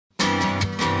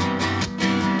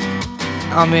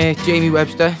I'm Jamie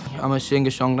Webster. I'm a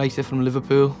singer-songwriter from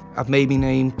Liverpool. I've made my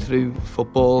name through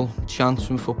football, chants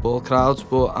from football crowds,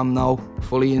 but I'm now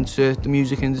fully into the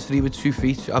music industry with 2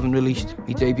 feet. I haven't released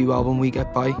my debut album, We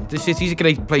Get By. The city's a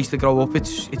great place to grow up.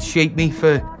 It's shaped me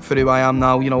for who I am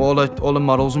now. You know, all the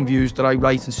morals and views that I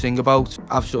write and sing about,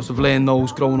 I've sort of learned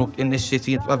those growing up in this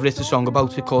city. I've written a song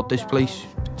about it called This Place.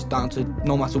 It's down to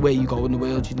no matter where you go in the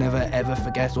world, you never ever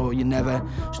forget, or you never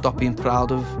stop being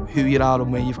proud of who you are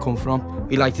and where you've come from.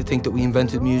 We like to think that we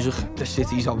invented music. The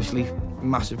city's obviously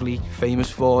massively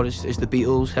famous for is the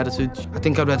Beatles' heritage. I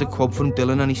think I read a quote from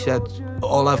Dylan and he said,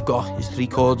 "All I've got is 3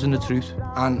 chords and the truth."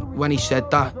 And when he said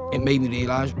that, it made me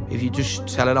realise if you just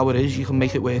tell it how it is, you can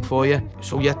make it work for you.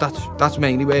 So yeah, that's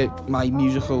mainly where my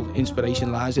musical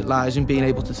inspiration lies. It lies in being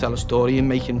able to tell a story and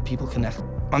making people connect.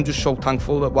 I'm just so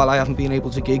thankful that while I haven't been able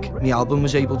to gig, my album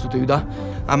was able to do that.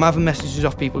 I'm having messages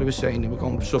off people who were saying they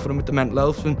were suffering with the mental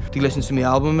health and they listened to my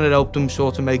album and it helped them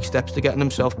sort of make steps to getting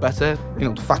themselves better. You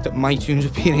know, the fact that my tunes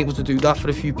have been able to do that for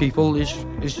a few people is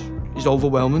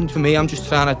overwhelming. For me, I'm just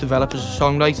trying to develop as a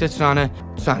songwriter,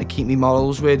 trying to keep my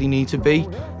morals where they need to be.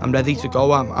 I'm ready to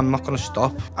go. I'm not going to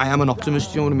stop. I am an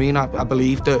optimist, you know what I mean? I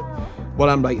believe that what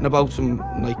I'm writing about and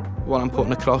like what I'm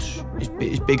putting across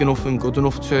is big enough and good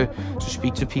enough to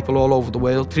speak to people all over the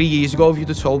world. 3 years ago, if you'd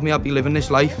have told me I'd be living this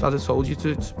life, I'd have told you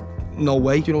to, no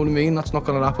way, you know what I mean? That's not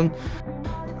going to happen.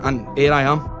 And here I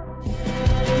am.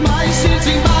 My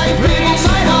city, my people,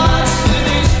 my heart.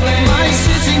 My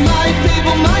city, my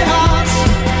people, my heart.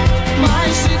 My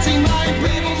city, my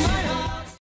people.